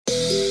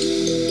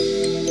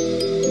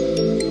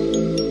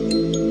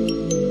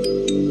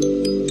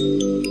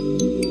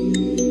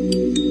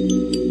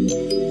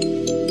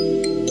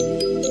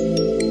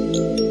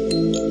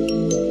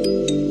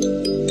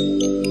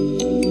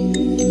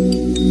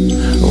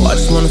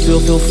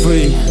feel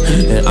free.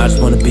 And I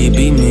just wanna be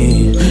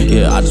me.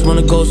 Yeah, I just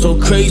wanna go so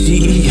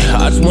crazy.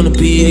 I just wanna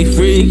be a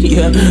freak.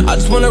 Yeah, I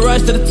just wanna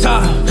rise to the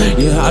top.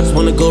 Yeah, I just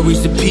wanna go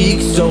reach the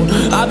peak. So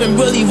I've been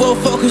really well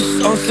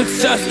focused on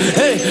success.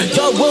 Hey,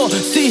 y'all will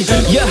see.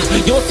 Yeah,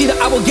 you won't see that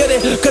I will get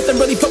it, cause I'm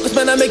really focused,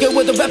 man. I make it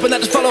with the rap and I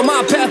just follow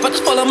my path. I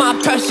just follow my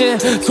passion.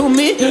 To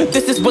me,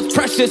 this is what's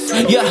precious.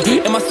 Yeah,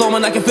 in my soul,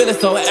 man, I can feel it.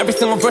 So every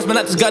single verse, man,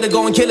 I just gotta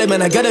go and kill it,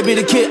 man. I gotta be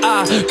the kid.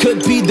 I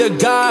could be the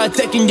guy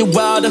taking you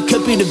wild, I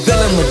could be the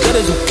villain, but that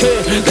is okay.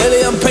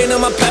 Lately I'm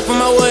painting my path on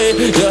my way.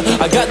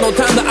 Yeah, I got no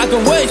time that I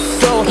can waste,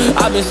 so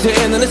I've been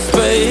sitting in the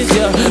space.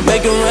 Yeah,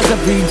 making rest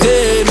every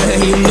day,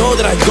 man. You know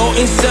that I go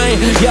insane.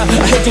 Yeah,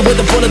 I hit you with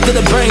a bullet to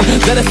the brain.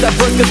 Let us stop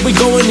first, cause we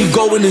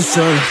going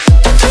insane.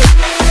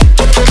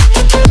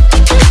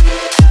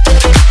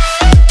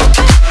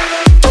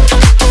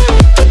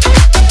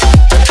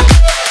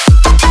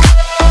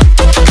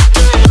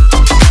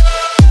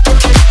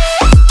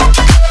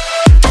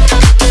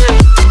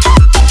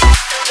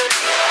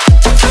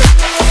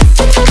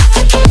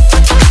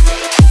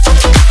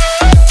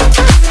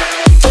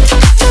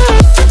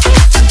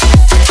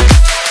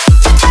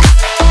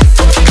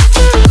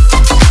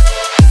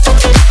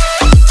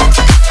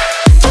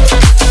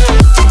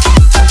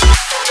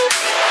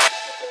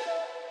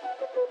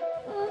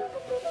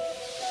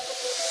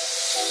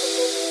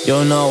 You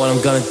don't know what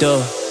I'm gonna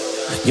do.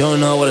 You don't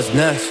know what is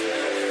next.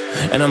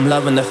 And I'm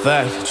loving the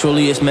fact,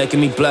 truly it's making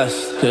me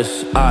blessed.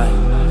 Cause I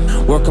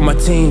work on my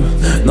team,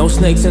 no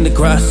snakes in the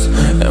grass.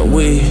 And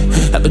we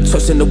have been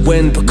tossed in the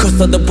wind because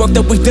of the work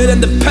that we did in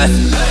the past.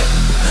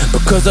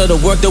 Because of the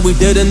work that we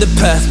did in the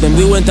past. When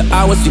we went to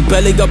hours, we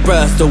barely got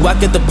rest. So I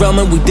get the realm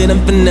and we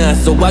didn't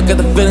finesse. So I got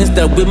the feelings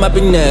that we might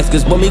be next.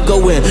 Cause when we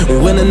go in, we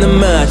win in the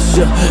match.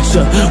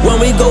 When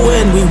we go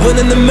in, we win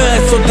in the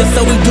match. So that's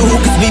how we do,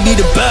 cause we be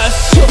the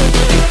best.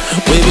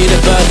 We be the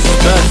best,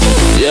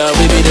 best. Yeah,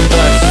 we be the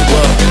best.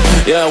 Whoa.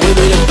 Yeah, we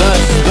be the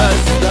best,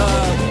 best.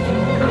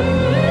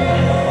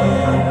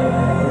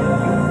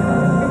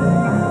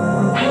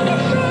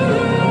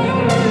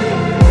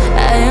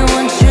 I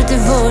want your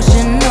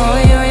devotion, all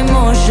your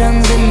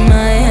emotions in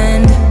my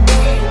hand.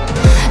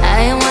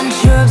 I want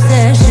your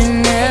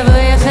obsession,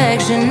 every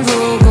affection,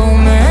 vocal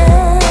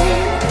man.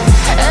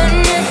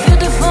 And if you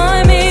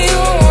define me, you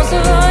won't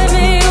survive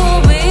me,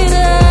 you'll be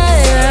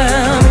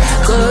there.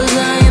 Cause I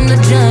am the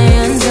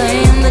giant, I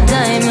am the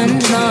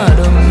diamond, not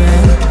a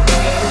man.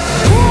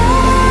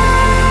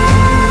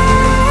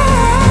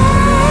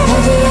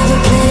 Have you ever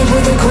played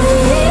with a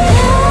queen?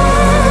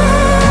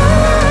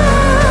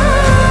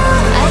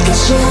 I can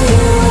show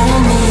you what I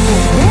mean.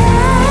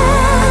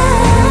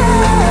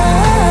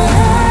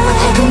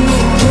 I can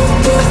make you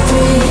feel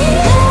free.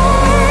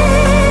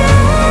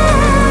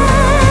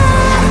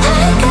 I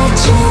got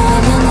you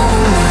on the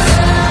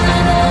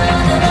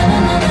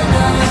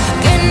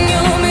Can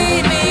you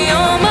meet me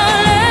on my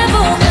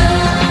level?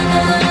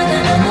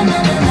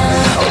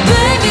 Oh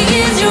baby,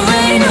 is your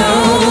rain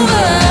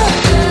over?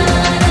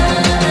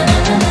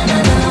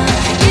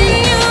 Can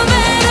you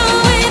battle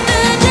with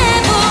the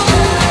devil?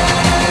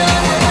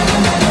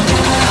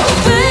 Oh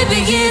baby,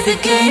 is the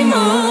game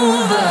over?